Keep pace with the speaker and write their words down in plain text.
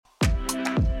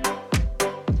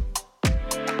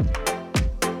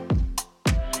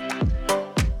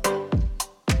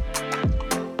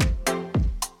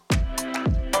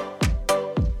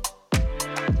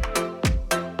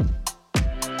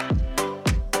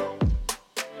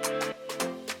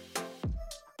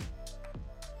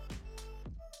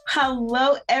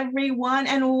Hello, everyone,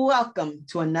 and welcome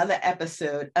to another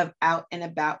episode of Out and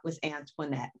About with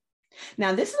Antoinette.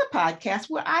 Now, this is a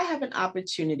podcast where I have an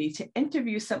opportunity to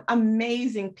interview some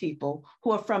amazing people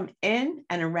who are from in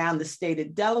and around the state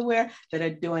of Delaware that are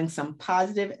doing some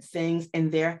positive things in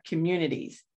their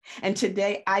communities. And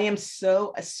today I am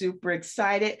so super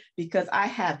excited because I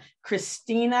have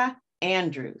Christina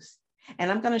Andrews, and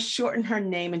I'm going to shorten her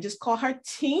name and just call her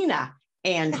Tina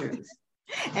Andrews.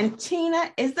 And Tina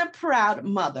is the proud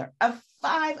mother of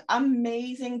 5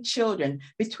 amazing children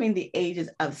between the ages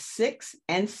of 6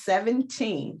 and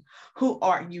 17 who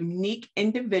are unique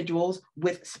individuals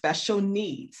with special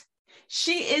needs.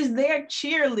 She is their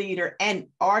cheerleader and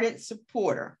ardent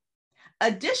supporter.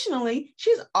 Additionally,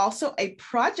 she's also a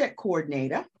project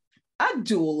coordinator, a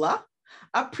doula,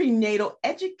 a prenatal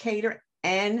educator,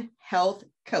 and health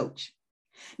coach.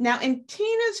 Now, in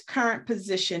Tina's current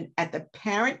position at the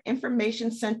Parent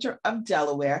Information Center of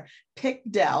Delaware,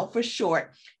 PICDEL for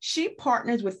short, she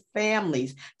partners with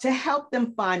families to help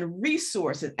them find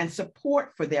resources and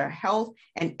support for their health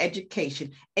and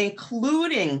education,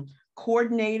 including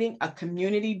coordinating a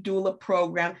community doula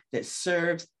program that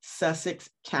serves Sussex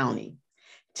County.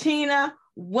 Tina,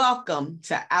 welcome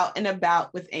to Out and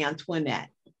About with Antoinette.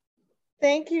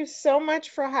 Thank you so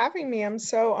much for having me. I'm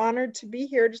so honored to be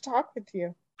here to talk with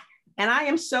you. And I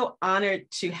am so honored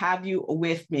to have you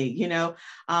with me. You know,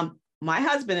 my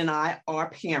husband and I are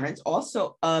parents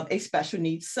also of a special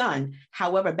needs son.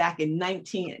 However, back in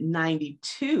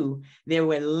 1992, there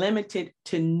were limited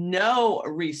to no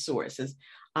resources.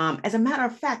 As a matter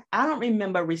of fact, I don't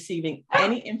remember receiving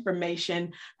any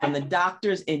information from the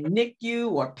doctors in NICU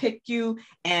or PICU.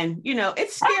 And, you know,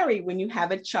 it's scary when you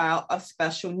have a child of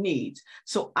special needs.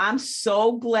 So I'm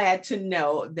so glad to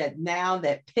know that now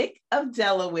that PIC of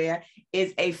Delaware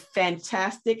is a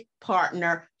fantastic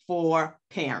partner for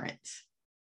parents.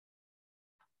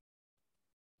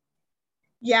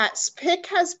 Yes, PIC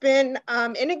has been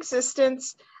in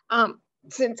existence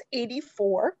since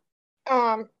 '84.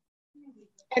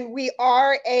 And we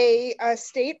are a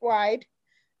statewide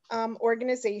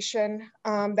organization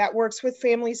that works with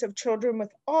families of children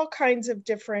with all kinds of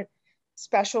different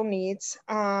special needs.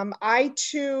 I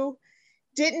too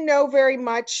didn't know very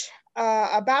much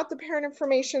about the Parent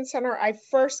Information Center. I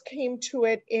first came to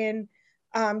it in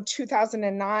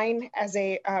 2009 as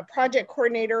a project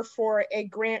coordinator for a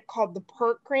grant called the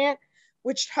PERT grant,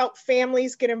 which helped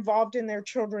families get involved in their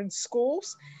children's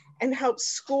schools and help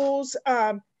schools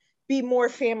be more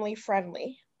family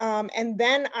friendly. And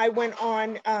then I went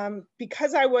on,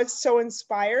 because I was so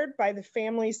inspired by the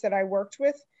families that I worked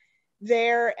with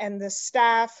there and the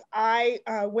staff, I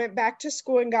went back to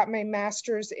school and got my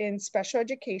master's in special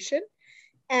education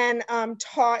and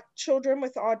taught children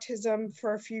with autism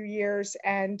for a few years.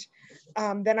 And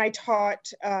then I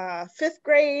taught 5th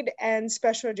grade and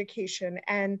special education.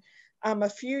 And a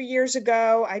few years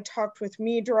ago, I talked with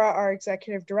Midra, our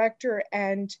executive director,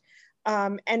 and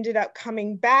ended up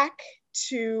coming back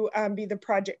to be the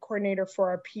project coordinator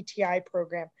for our PTI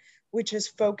program, which is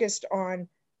focused on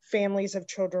families of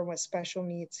children with special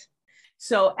needs.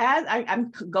 So as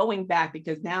I'm going back,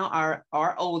 because now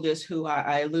our oldest, who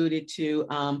I alluded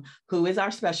to, who is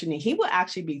our special need, he will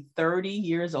actually be 30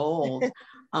 years old.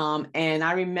 And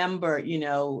I remember, you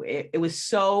know, it was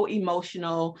so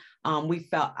emotional. We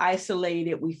felt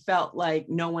isolated. We felt like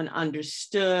no one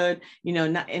understood, you know,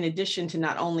 not in addition to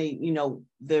not only, you know,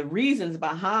 the reasons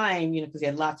behind, you know, because he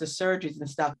had lots of surgeries and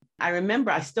stuff. I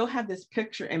remember I still have this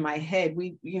picture in my head.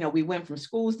 We went from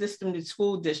school system to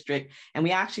school district, and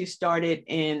we actually started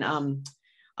in,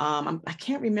 I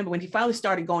can't remember when he finally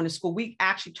started going to school. We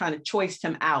actually trying to choice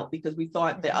him out because we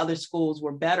thought the other schools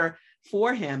were better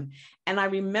for him. And I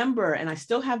remember, and I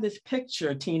still have this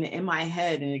picture, Tina, in my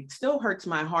head, and it still hurts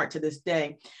my heart to this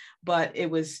day. But it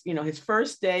was, you know, his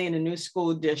first day in a new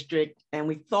school district, and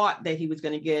we thought that he was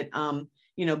going to get,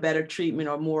 you know, better treatment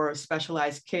or more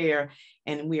specialized care.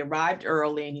 And we arrived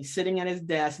early, and he's sitting at his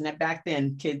desk. And that back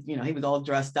then, kid, you know, he was all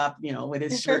dressed up, you know, with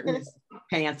his shirt and his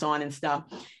pants on and stuff.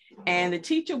 And the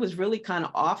teacher was really kind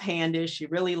of offhandish. She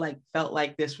really felt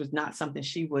like this was not something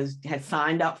she had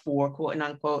signed up for, quote and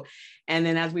unquote. And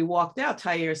then as we walked out,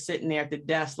 Tyre is sitting there at the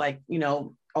desk, like, you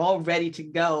know, all ready to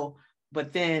go.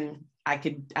 But then I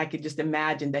could just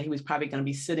imagine that he was probably going to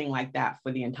be sitting like that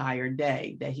for the entire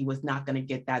day, that he was not going to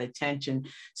get that attention.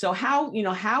 So how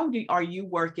are you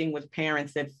working with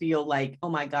parents that feel like, oh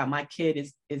my God, my kid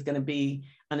is going to be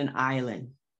on an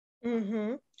island?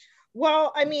 Mm-hmm.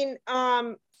 Well, I mean,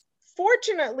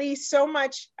 fortunately, so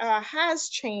much has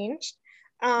changed.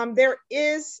 There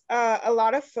is a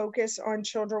lot of focus on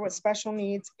children with special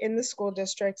needs in the school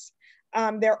districts.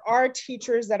 There are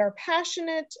teachers that are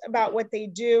passionate about what they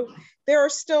do. There are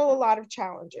still a lot of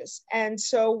challenges. And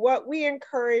so what we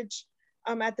encourage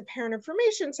at the Parent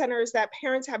Information Center is that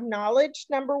parents have knowledge,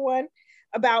 number one,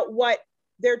 about what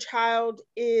their child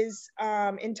is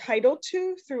entitled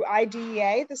to through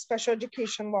IDEA, the special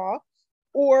education law,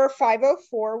 or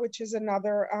 504, which is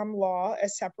another law, a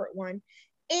separate one,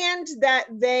 and that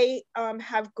they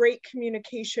have great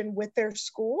communication with their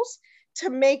schools to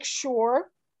make sure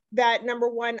that, number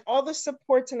one, all the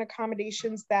supports and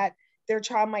accommodations that their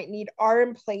child might need are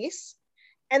in place,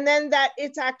 and then that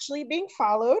it's actually being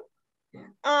followed,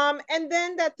 and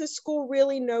then that the school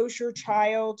really knows your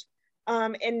child,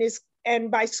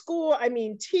 and by school, I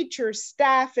mean teachers,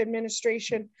 staff,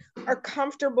 administration are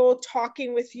comfortable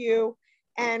talking with you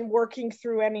and working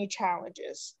through any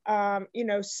challenges.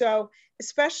 So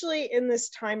especially in this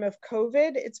time of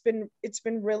COVID, it's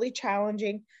been really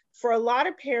challenging for a lot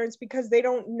of parents because they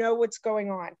don't know what's going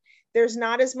on. There's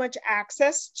not as much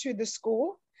access to the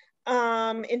school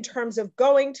in terms of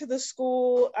going to the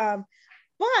school.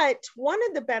 But one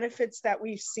of the benefits that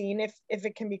we've seen, if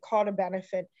it can be called a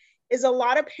benefit, is a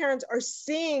lot of parents are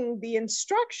seeing the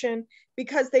instruction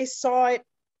because they saw it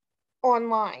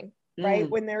online, right?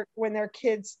 When their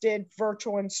kids did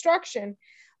virtual instruction,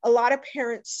 a lot of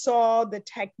parents saw the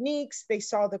techniques, they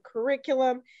saw the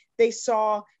curriculum, they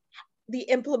saw the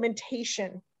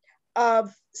implementation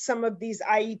of some of these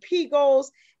IEP goals.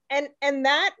 And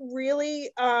that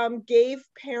really gave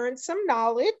parents some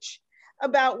knowledge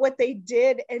about what they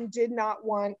did and did not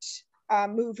want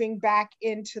moving back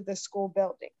into the school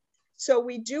building. So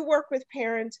we do work with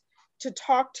parents to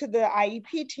talk to the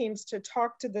IEP teams, to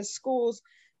talk to the schools,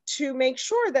 to make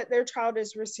sure that their child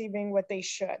is receiving what they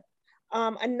should.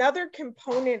 Another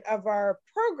component of our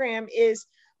program is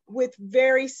with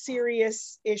very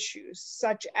serious issues,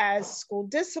 such as school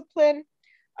discipline,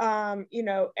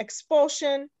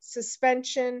 expulsion,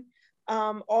 suspension,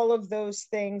 all of those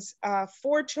things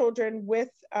for children with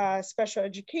special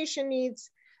education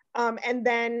needs. And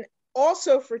then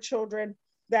also for children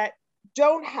that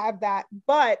don't have that,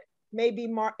 but maybe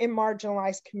in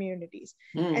marginalized communities.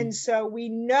 And so we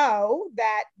know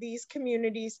that these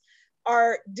communities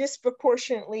are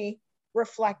disproportionately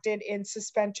reflected in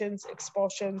suspensions,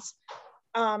 expulsions.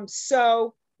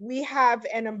 So we have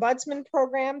an ombudsman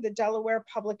program, the Delaware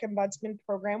Public Ombudsman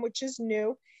Program, which is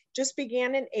new, just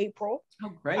began in April. Oh,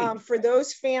 great. For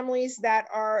those families that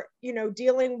are,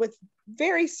 dealing with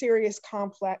very serious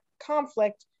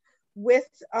conflict with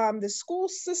the school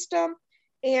system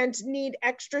and need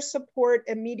extra support,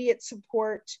 immediate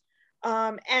support.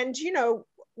 And,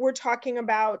 we're talking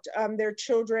about their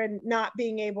children not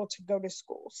being able to go to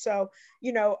school. So,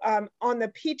 on the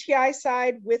PTI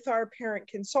side with our parent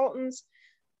consultants,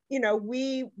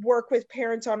 we work with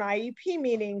parents on IEP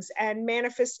meetings and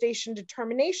manifestation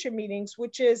determination meetings,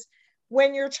 which is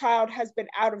when your child has been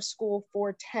out of school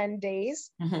for 10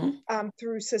 days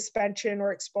through suspension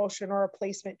or expulsion or a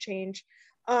placement change.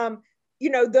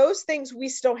 Those things we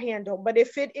still handle, but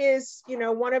if it is,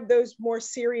 one of those more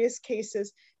serious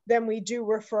cases, then we do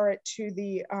refer it to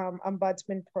the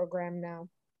ombudsman program now.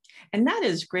 And that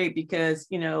is great because,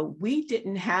 we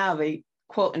didn't have a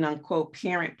quote and unquote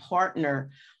parent partner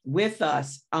with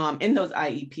us in those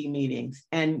IEP meetings.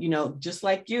 And, just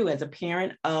like you as a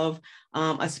parent of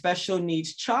a special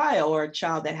needs child or a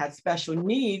child that has special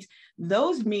needs,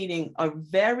 those meetings are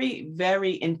very,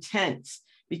 very intense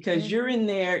because you're in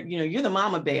there, you're the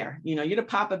mama bear, you're the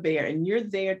papa bear, and you're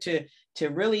there to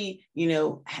really,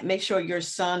 make sure your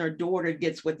son or daughter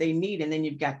gets what they need. And then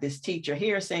you've got this teacher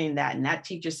here saying that, and that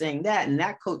teacher saying that, and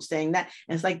that coach saying that.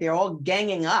 And it's like they're all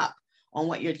ganging up on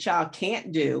what your child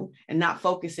can't do and not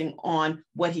focusing on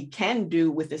what he can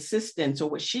do with assistance or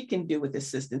what she can do with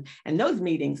assistance. And those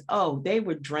meetings, they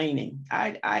were draining.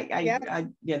 They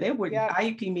were.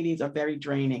 IEP meetings are very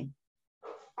draining.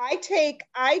 I take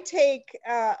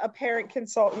a parent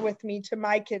consultant with me to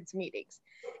my kids' meetings,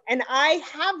 and I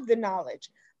have the knowledge,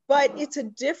 but it's a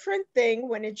different thing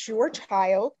when it's your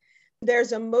child.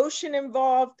 There's emotion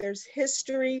involved, there's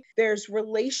history, there's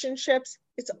relationships.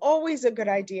 It's always a good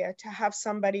idea to have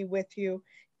somebody with you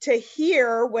to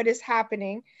hear what is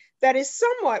happening that is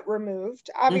somewhat removed.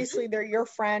 Obviously, they're your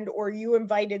friend or you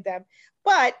invited them,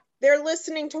 but they're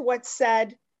listening to what's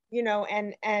said,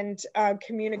 and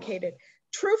communicated.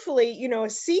 Truthfully, a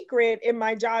secret in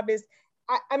my job is,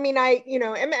 I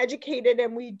am educated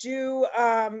and we do,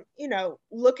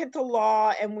 look at the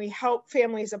law and we help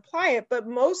families apply it. But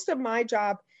most of my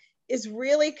job is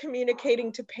really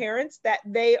communicating to parents that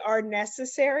they are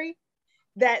necessary,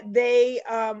 that they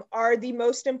are the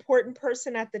most important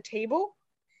person at the table,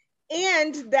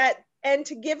 and that and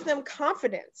to give them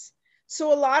confidence.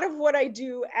 So a lot of what I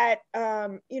do at,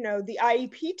 the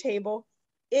IEP table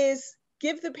is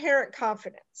give the parent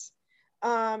confidence.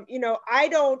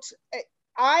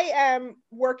 I am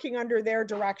working under their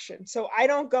direction. So I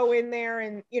don't go in there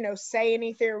and, say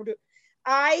anything.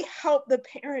 I help the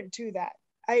parent do that.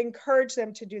 I encourage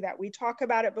them to do that. We talk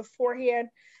about it beforehand.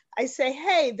 I say,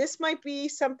 hey, this might be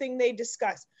something they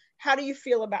discuss. How do you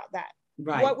feel about that?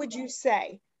 Right. What would you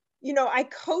say? I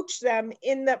coach them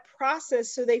in the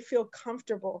process so they feel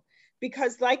comfortable,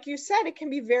 because like you said, it can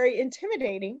be very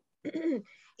intimidating,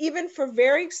 even for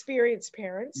very experienced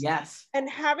parents. Yes. And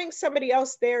having somebody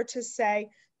else there to say,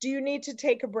 do you need to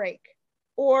take a break?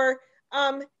 Or,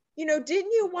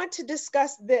 didn't you want to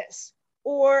discuss this?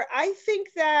 Or I think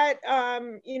that,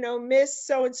 Miss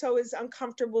So-and-so is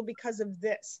uncomfortable because of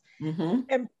this. Mm-hmm.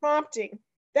 And prompting.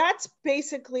 That's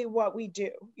basically what we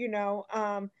do,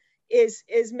 is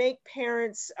make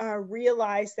parents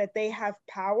realize that they have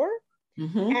power,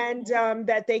 Mm-hmm. and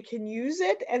that they can use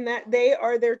it, and that they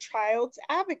are their child's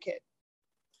advocate.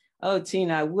 Oh,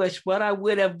 Tina, I wish what I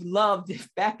would have loved if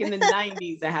back in the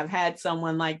 90s to have had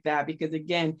someone like that, because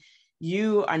again,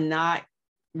 you are not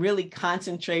really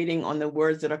concentrating on the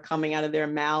words that are coming out of their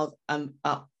mouth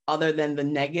other than the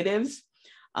negatives.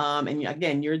 And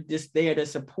again, you're just there to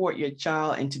support your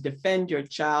child and to defend your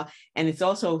child. And it's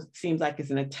also seems like it's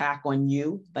an attack on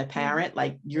you, the parent,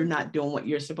 like you're not doing what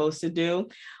you're supposed to do.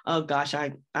 Oh gosh,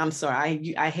 I'm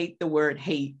sorry. I hate the word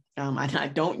hate. I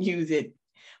don't use it,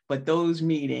 but those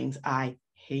meetings, I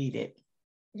hate it.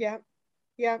 Yeah.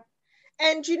 Yeah.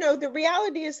 And, the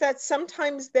reality is that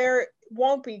sometimes there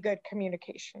won't be good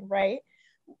communication, right?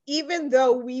 Even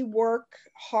though we work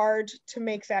hard to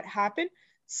make that happen,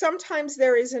 sometimes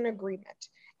there is an agreement.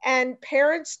 And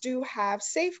parents do have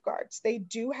safeguards. They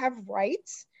do have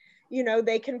rights.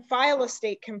 They can file a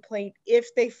state complaint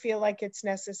if they feel like it's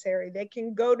necessary. They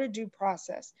can go to due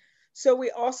process. So we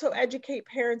also educate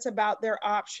parents about their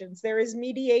options. There is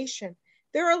mediation.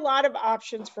 There are a lot of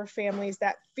options for families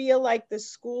that feel like the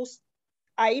school's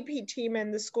IEP team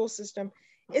and the school system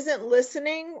isn't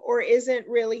listening or isn't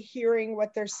really hearing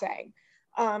what they're saying.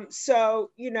 There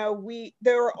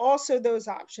are also those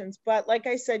options. But like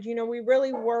I said, we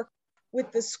really work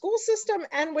with the school system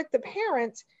and with the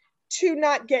parents to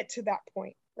not get to that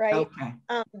point, right? Okay.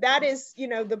 That is,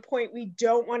 the point we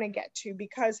don't want to get to,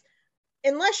 because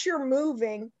unless you're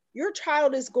moving, your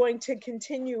child is going to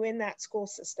continue in that school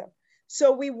system.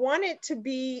 So we want it to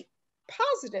be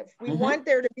positive. We want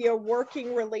there to be a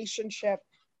working relationship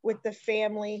with the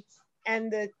family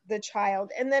and the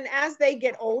child. And then as they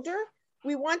get older,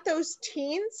 we want those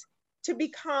teens to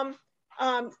become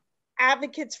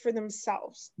advocates for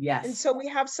themselves. Yes. And so we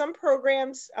have some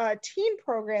programs, teen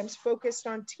programs focused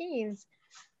on teens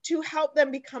to help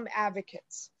them become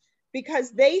advocates,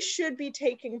 because they should be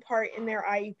taking part in their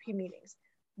IEP meetings.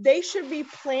 They should be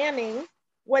planning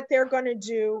what they're going to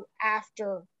do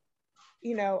after,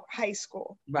 high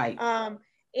school. Right.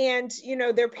 And,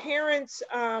 their parents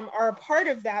are a part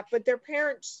of that, but their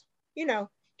parents,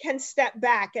 can step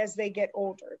back as they get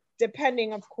older,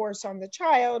 depending, of course, on the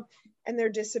child and their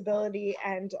disability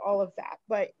and all of that.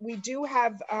 But we do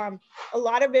have a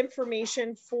lot of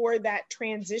information for that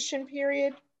transition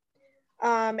period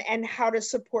and how to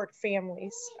support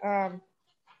families.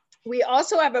 We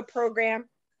also have a program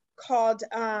called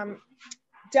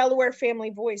Delaware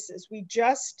Family Voices. We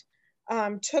just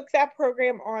took that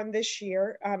program on this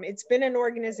year. It's been an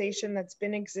organization that's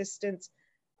been in existence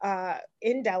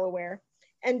in Delaware.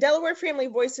 And Delaware Family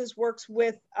Voices works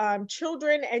with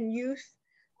children and youth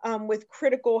with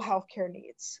critical healthcare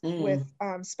needs, with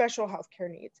special healthcare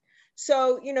needs.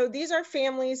 So, these are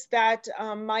families that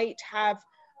might have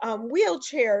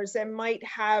wheelchairs and might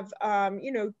have,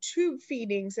 tube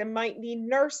feedings and might need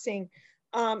nursing.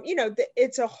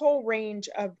 It's a whole range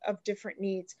of different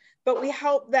needs, but we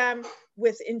help them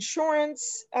with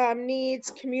insurance needs,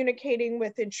 communicating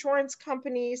with insurance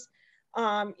companies,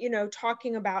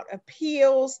 talking about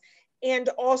appeals, and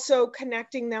also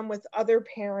connecting them with other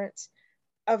parents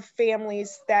of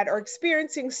families that are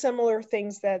experiencing similar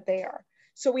things that they are.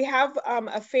 So we have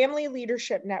a family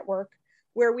leadership network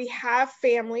where we have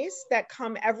families that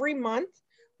come every month.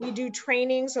 We do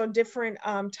trainings on different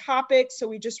topics. So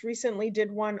we just recently did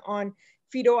one on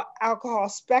fetal alcohol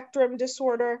spectrum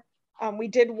disorder. We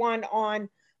did one on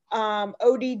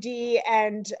ODD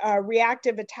and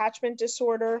reactive attachment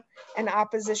disorder and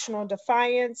oppositional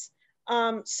defiance.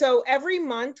 So every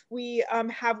month we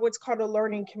have what's called a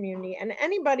learning community, and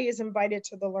anybody is invited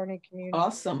to the learning community.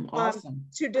 Awesome.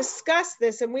 To discuss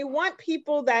this. And we want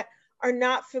people that are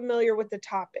not familiar with the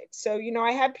topic. So,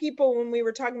 I had people when we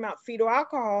were talking about fetal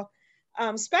alcohol,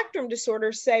 spectrum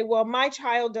disorder say, well, my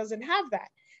child doesn't have that.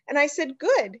 And I said,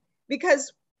 good,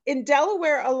 because in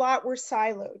Delaware, a lot were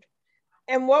siloed.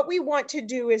 And what we want to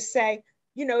do is say,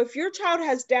 if your child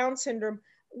has Down syndrome,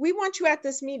 we want you at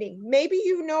this meeting. Maybe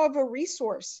you know of a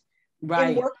resource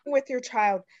in working with your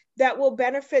child that will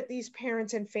benefit these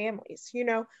parents and families.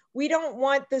 We don't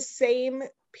want the same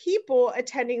people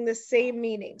attending the same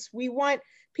meetings. We want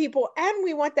people, and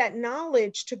we want that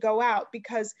knowledge to go out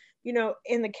because,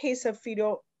 in the case of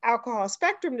fetal alcohol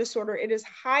spectrum disorder, it is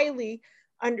highly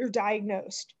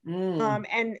underdiagnosed.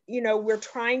 And, we're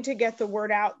trying to get the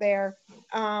word out there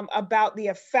about the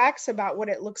effects, about what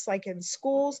it looks like in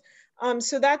schools.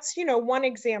 So that's, one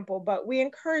example, but we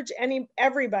encourage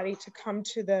everybody to come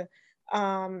to the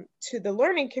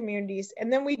learning communities.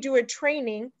 And then we do a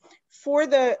training for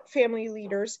the family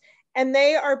leaders, and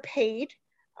they are paid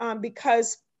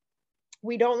because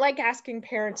we don't like asking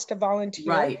parents to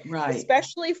volunteer,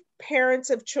 especially parents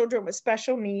of children with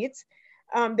special needs.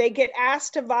 They get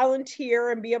asked to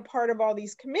volunteer and be a part of all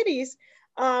these committees,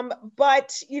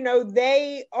 but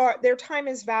their time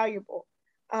is valuable.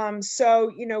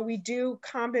 So we do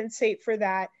compensate for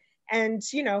that, and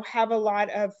have a lot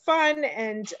of fun,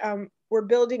 and we're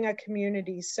building a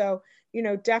community. So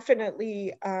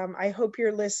definitely, I hope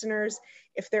your listeners,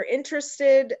 if they're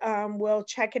interested, will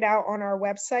check it out on our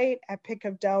website at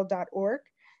pickofdel.org.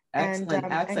 Excellent.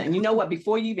 And you know what,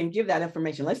 before you even give that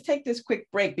information, let's take this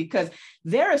quick break, because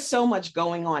there is so much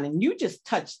going on, and you just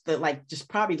touched just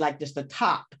the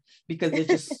top, because there's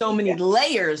just so many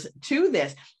layers to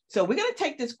this. So we're going to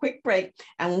take this quick break.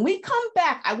 And when we come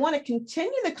back, I want to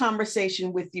continue the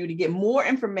conversation with you to get more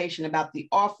information about the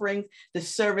offerings, the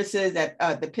services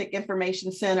at the PIC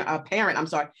Information Center, I'm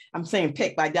saying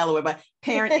PIC by Delaware, but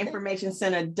Parent Information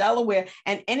Center, Delaware,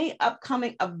 and any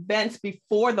upcoming events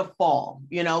before the fall,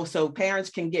 so parents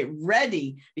can get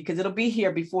ready, because it'll be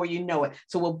here before you know it.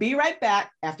 So we'll be right back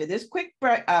after this quick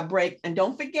break. And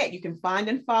don't forget, you can find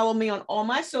and follow me on all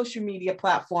my social media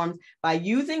platforms by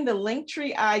using the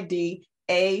Linktree ID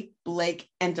A. Blake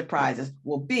Enterprises.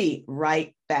 We'll be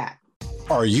right back.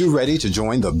 Are you ready to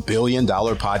join the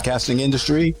billion-dollar podcasting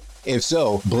industry? If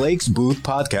so, Blake's Booth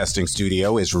Podcasting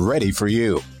Studio is ready for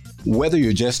you. Whether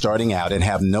you're just starting out and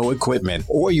have no equipment,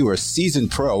 or you are a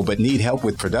seasoned pro but need help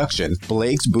with production,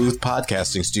 Blake's Booth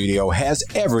Podcasting Studio has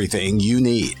everything you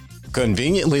need.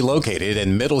 Conveniently located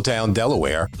in Middletown,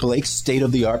 Delaware, Blake's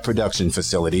state-of-the-art production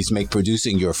facilities make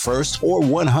producing your first or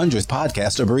 100th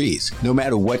podcast a breeze. No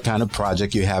matter what kind of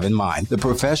project you have in mind, the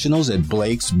professionals at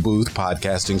Blake's Booth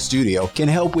Podcasting Studio can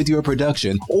help with your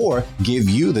production or give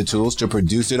you the tools to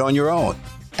produce it on your own.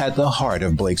 At the heart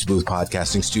of Blake's Booth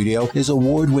Podcasting Studio is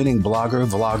award-winning blogger,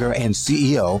 vlogger, and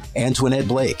CEO Antoinette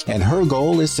Blake, and her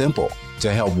goal is simple: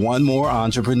 to help one more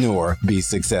entrepreneur be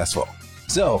successful.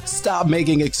 So stop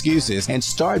making excuses and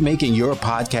start making your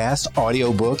podcast,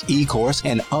 audiobook, e-course,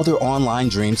 and other online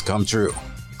dreams come true.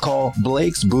 Call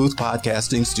Blake's Booth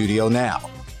Podcasting Studio now.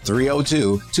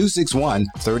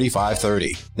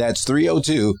 302-261-3530. That's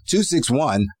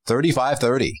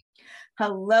 302-261-3530.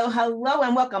 Hello,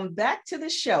 and welcome back to the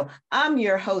show. I'm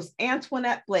your host,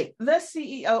 Antoinette Blake, the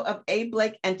CEO of A.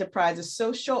 Blake Enterprises,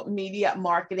 social media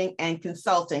marketing and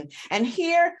consulting. And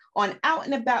here on Out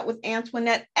and About with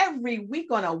Antoinette, every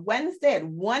week on a Wednesday at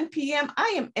 1 p.m.,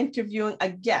 I am interviewing a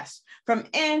guest from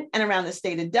in and around the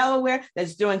state of Delaware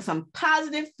that's doing some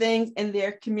positive things in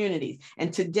their communities.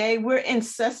 And today we're in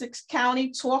Sussex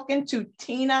County talking to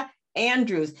Tina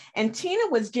Andrews. And Tina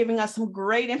was giving us some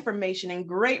great information and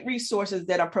great resources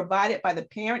that are provided by the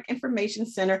Parent Information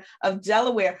Center of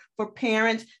Delaware for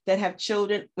parents that have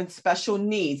children with special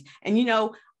needs. And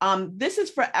this is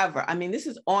forever. I mean, this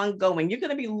is ongoing. You're going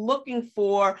to be looking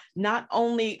for not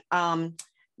only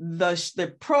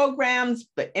the programs,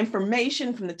 but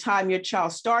information from the time your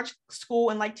child starts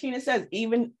school. And like Tina says,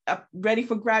 even ready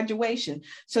for graduation.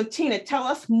 So Tina, tell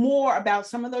us more about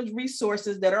some of those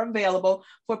resources that are available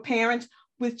for parents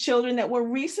with children that were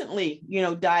recently,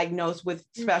 diagnosed with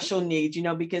special needs,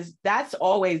 because that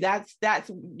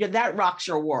rocks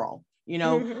your world,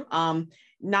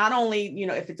 not only,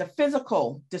 if it's a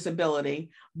physical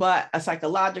disability, but a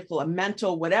psychological, a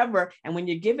mental, whatever. And when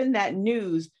you're given that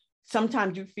news,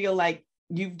 sometimes you feel like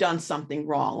you've done something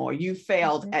wrong or you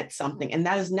failed at something, and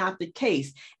that is not the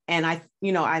case. And I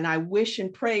wish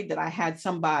and prayed that I had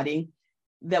somebody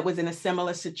that was in a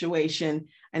similar situation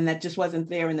and that just wasn't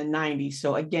there in the 90s.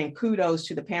 So again, kudos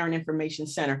to the Parent Information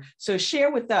Center. So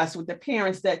share with us, with the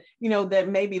parents that, that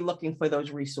may be looking for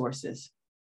those resources.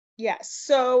 Yes.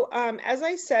 So as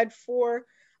I said, for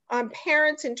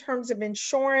parents in terms of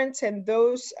insurance and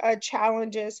those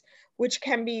challenges, which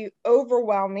can be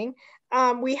overwhelming.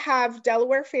 We have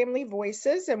Delaware Family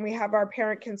Voices, and we have our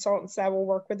parent consultants that will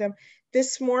work with them.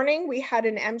 This morning, we had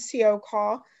an MCO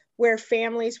call where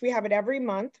families, we have it every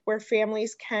month, where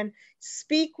families can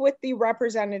speak with the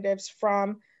representatives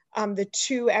from the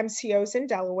 2 MCOs in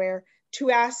Delaware to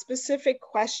ask specific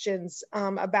questions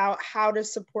about how to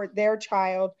support their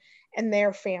child and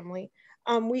their family.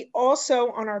 We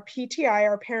also, on our PTI,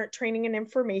 our Parent Training and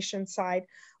Information side,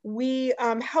 we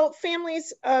help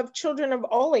families of children of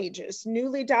all ages,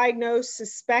 newly diagnosed,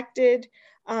 suspected,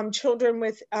 children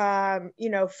with,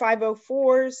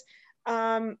 504s,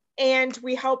 and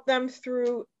we help them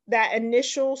through that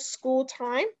initial school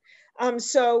time.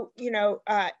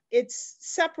 It's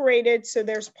separated. So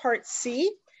there's part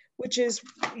C, which is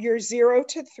your 0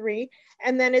 to 3,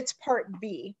 and then it's part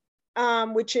B,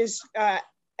 which is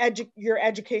your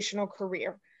educational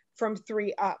career from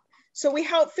 3 up. So we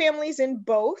help families in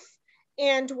both.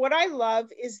 And what I love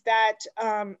is that,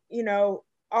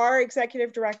 our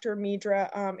executive director,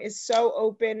 Midra, is so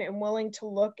open and willing to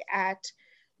look at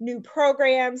new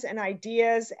programs and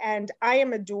ideas. And I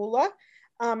am a doula.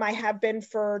 I have been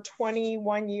for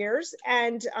 21 years.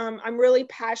 And I'm really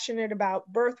passionate about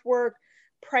birth work,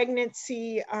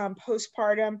 pregnancy,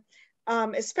 postpartum,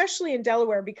 especially in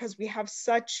Delaware, because we have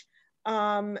such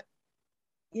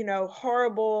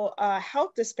horrible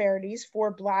health disparities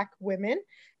for Black women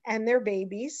and their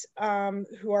babies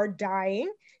who are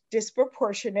dying,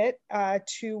 disproportionate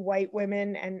to white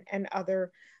women and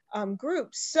other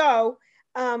groups. So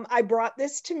I brought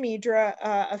this to Midra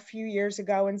a few years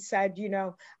ago and said,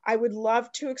 I would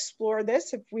love to explore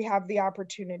this if we have the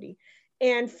opportunity.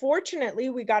 And fortunately,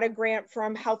 we got a grant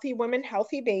from Healthy Women,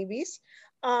 Healthy Babies.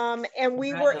 And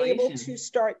we were able to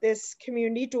start this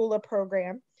community doula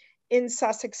program in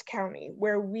Sussex County,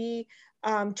 where we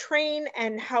train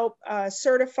and help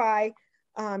certify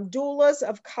doulas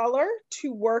of color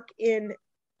to work in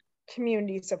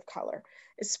communities of color,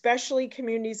 especially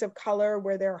communities of color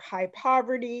where there are high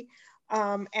poverty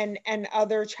and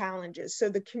other challenges.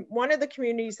 So one of the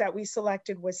communities that we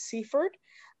selected was Seaford,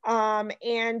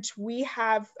 and we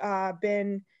have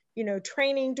been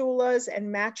training doulas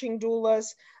and matching doulas.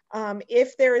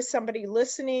 If there is somebody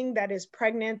listening that is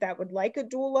pregnant that would like a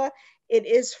doula, it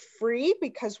is free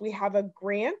because we have a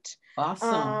grant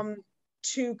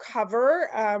to cover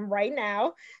right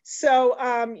now. So,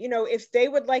 if they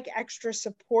would like extra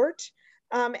support,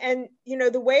 and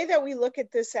the way that we look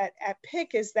at this at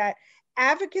PIC is that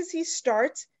advocacy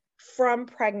starts from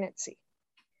pregnancy.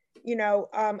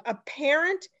 A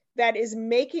parent that is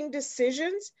making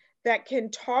decisions that can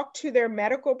talk to their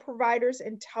medical providers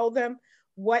and tell them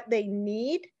what they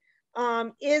need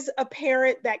is a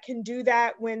parent that can do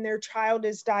that when their child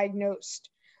is diagnosed.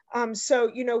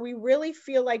 We really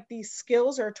feel like these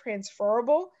skills are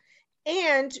transferable,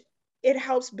 and it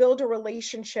helps build a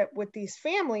relationship with these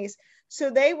families. So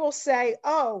they will say,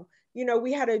 oh,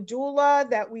 we had a doula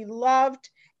that we loved,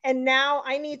 and now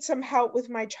I need some help with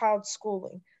my child's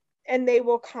schooling. And they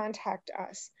will contact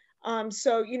us.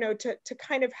 To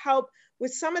kind of help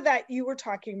with some of that you were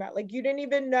talking about, like you didn't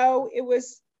even know it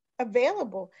was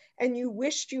available and you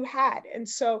wished you had. And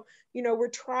so, we're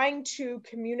trying to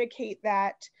communicate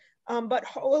that, but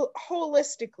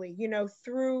holistically,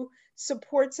 through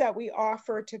supports that we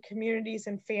offer to communities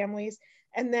and families,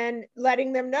 and then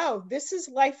letting them know this is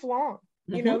lifelong.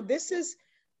 This is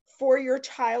for your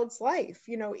child's life.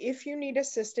 If you need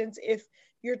assistance, if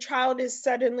your child is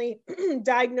suddenly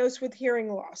diagnosed with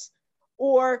hearing loss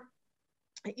or,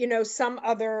 some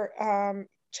other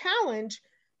challenge,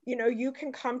 you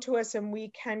can come to us and we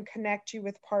can connect you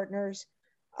with partners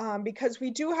because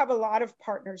we do have a lot of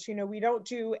partners. We don't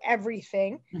do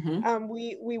everything.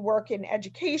 We work in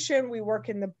education, we work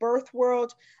in the birth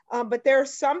world, but there are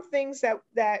some things that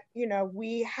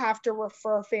we have to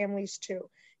refer families to,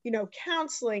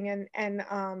 counseling and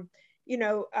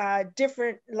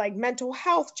different like mental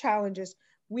health challenges.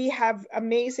 We have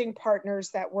amazing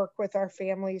partners that work with our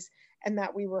families and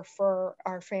that we refer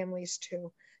our families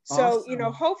to. So,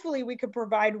 Awesome. Hopefully we could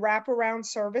provide wraparound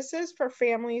services for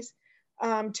families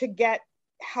to get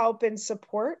help and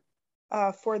support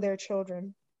for their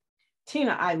children.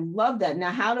 Tina, I love that.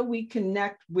 Now, how do we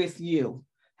connect with you?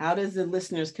 How does the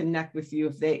listeners connect with you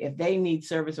if they need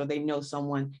service or they know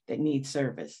someone that needs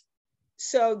service?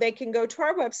 So they can go to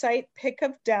our website,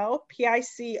 picofdel,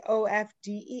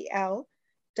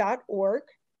 PICOFDEL.org.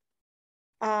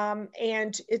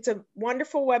 And it's a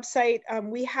wonderful website.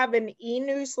 We have an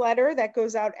e-newsletter that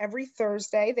goes out every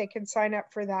Thursday. They can sign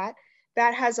up for that.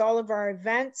 That has all of our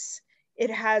events. It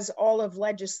has all of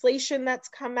legislation that's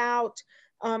come out,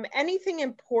 anything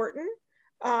important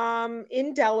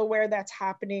in Delaware that's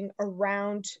happening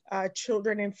around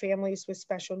children and families with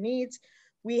special needs.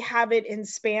 We have it in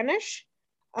Spanish.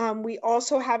 We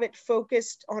also have it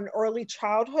focused on early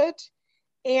childhood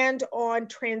and on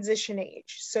transition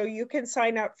age. So you can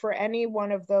sign up for any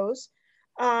one of those.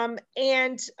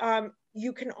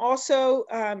 You can also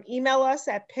email us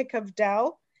at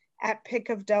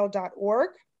pickofdel@pickofdel.org.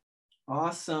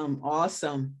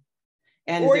 Awesome.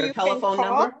 And is there a telephone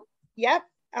number? Yep,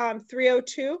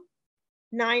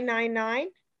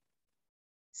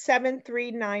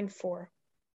 302-999-7394.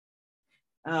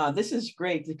 This is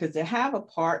great because to have a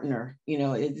partner,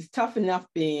 it's tough enough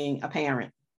being a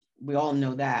parent. We all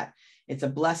know that. It's a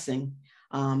blessing,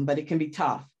 but it can be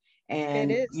tough.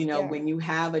 And, it is, when you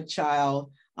have a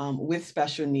child with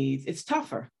special needs, it's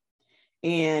tougher.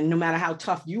 And no matter how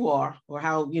tough you are or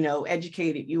how,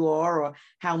 educated you are or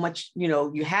how much,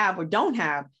 you have or don't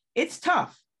have, it's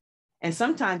tough. And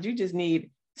sometimes you just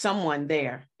need someone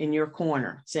there in your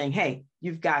corner saying, hey,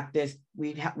 you've got this,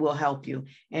 we'll help you.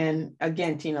 And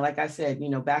again, Tina, like I said,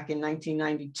 back in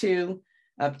 1992,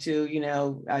 up to,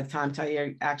 time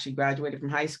Talia actually graduated from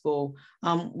high school,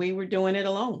 we were doing it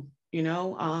alone,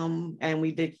 and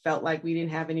we felt like we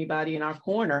didn't have anybody in our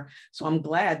corner. So I'm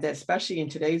glad that especially in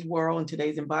today's world, in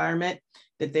today's environment,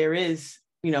 that there is,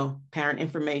 Parent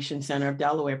Information Center of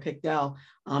Delaware, PICDEL.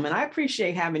 And I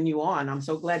appreciate having you on. I'm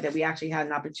so glad that we actually had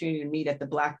an opportunity to meet at the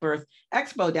Black Birth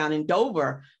Expo down in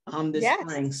Dover this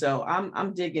spring. So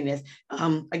I'm digging this.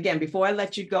 Again, before I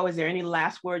let you go, is there any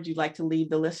last words you'd like to leave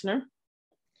the listener?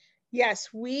 Yes,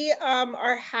 we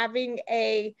are having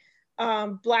a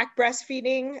Black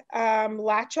breastfeeding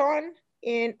latch on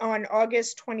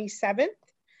August 27th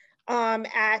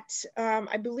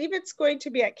I believe it's going to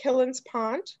be at Killens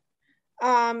Pond.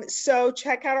 So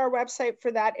check out our website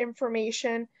for that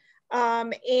information.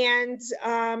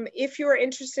 If you're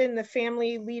interested in the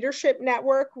Family Leadership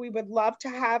Network, we would love to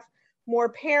have more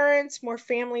parents, more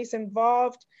families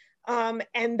involved.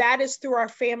 And that is through our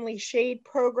Family Shade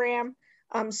program.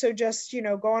 So just,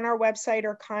 go on our website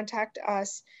or contact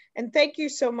us. And thank you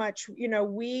so much.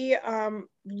 We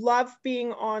love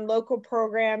being on local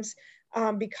programs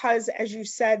because, as you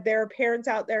said, there are parents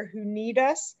out there who need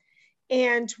us.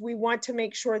 And we want to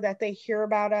make sure that they hear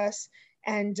about us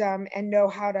and know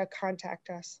how to contact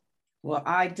us. Well,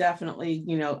 I definitely,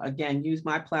 again, use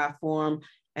my platform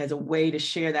as a way to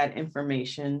share that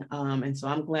information. And so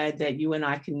I'm glad that you and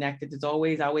I connected. As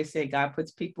always, I always say God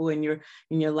puts people in your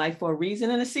life for a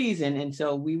reason and a season. And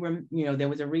so we were, there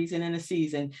was a reason and a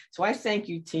season. So I thank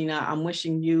you, Tina. I'm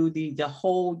wishing you the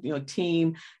whole,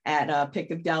 team at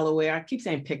PIC of Delaware. I keep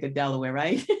saying PIC of Delaware,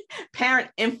 right? Parent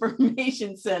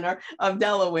Information Center of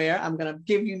Delaware. I'm going to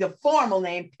give you the formal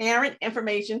name, Parent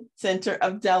Information Center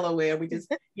of Delaware. We just,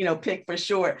 PIC for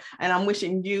short. And I'm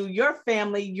wishing you, your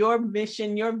family, your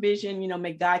mission, your vision,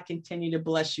 may God continue to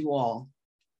bless you all.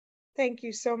 Thank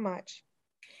you so much.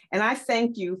 And I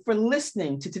thank you for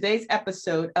listening to today's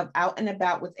episode of Out and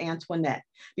About with Antoinette,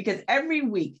 because every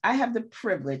week I have the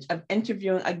privilege of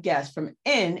interviewing a guest from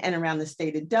in and around the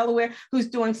state of Delaware who's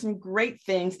doing some great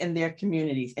things in their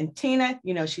communities. And Tina,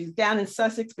 she's down in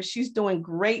Sussex, but she's doing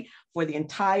great for the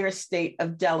entire state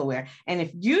of Delaware. And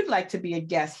if you'd like to be a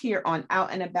guest here on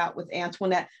Out and About with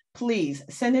Antoinette, please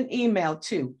send an email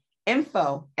to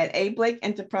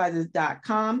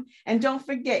info@ablakeenterprises.com. And don't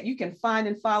forget, you can find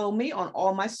and follow me on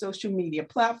all my social media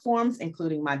platforms,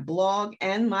 including my blog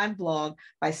and my blog,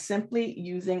 by simply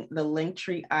using the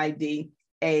Linktree ID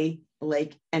A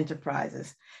Blake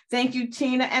Enterprises. Thank you,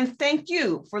 Tina, and thank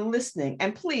you for listening.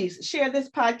 And please share this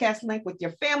podcast link with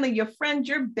your family, your friends,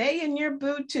 your bae, and your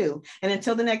boo too. And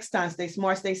until the next time, stay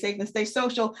smart, stay safe, and stay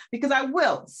social, because I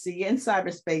will see you in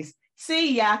cyberspace.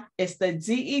 See ya. It's the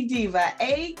DE Diva,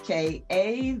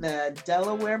 AKA the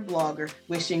Delaware blogger,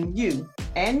 wishing you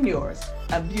and yours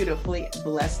a beautifully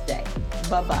blessed day.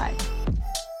 Bye-bye.